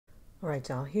All right,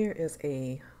 y'all, here is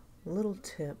a little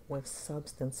tip with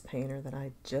Substance Painter that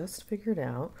I just figured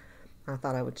out. I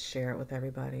thought I would share it with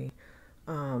everybody.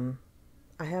 Um,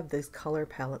 I have these color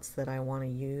palettes that I want to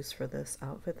use for this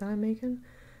outfit that I'm making.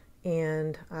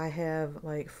 And I have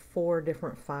like 4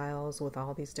 different files with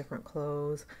all these different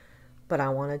clothes, but I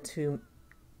wanted to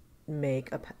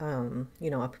make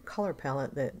a color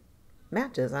palette that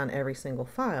matches on every single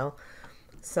file.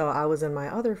 So I was in my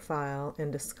other file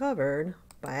and discovered,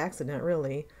 by accident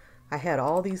really, I had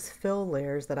all these fill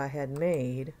layers that I had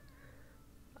made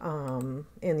in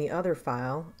the other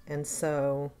file, and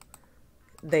so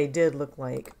they did look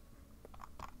like,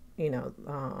 you know,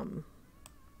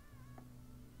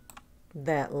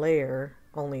 that layer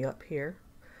only up here.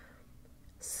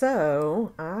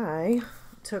 So I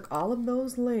took all of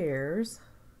those layers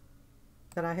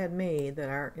that I had made that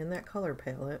are in that color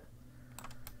palette,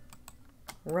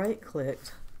 right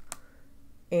clicked,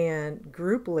 and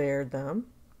group layered them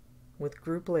with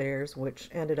group layers, which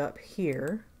ended up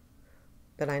here,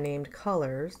 that I named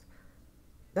colors.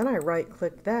 Then I right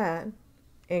clicked that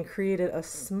and created a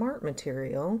smart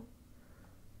material,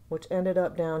 which ended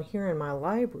up down here in my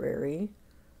library.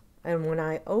 And when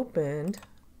I opened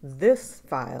this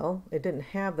file, it didn't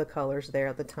have the colors there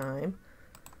at the time.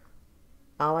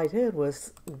 All I did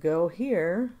was go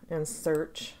here and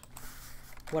search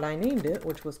what I named it,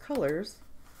 which was colors,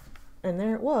 and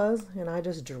there it was, and I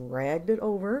just dragged it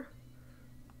over,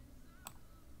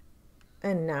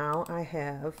 and now I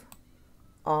have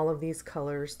all of these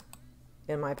colors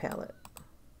in my palette.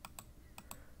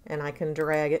 And I can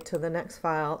drag it to the next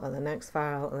file, and the next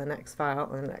file, and the next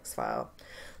file, and the next file.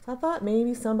 So I thought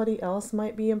maybe somebody else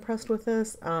might be impressed with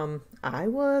this. I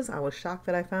was shocked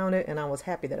that I found it, and I was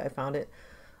happy that I found it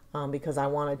because I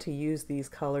wanted to use these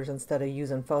colors instead of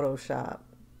using Photoshop.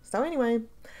 So anyway,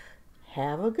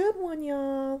 have a good one,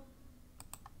 y'all.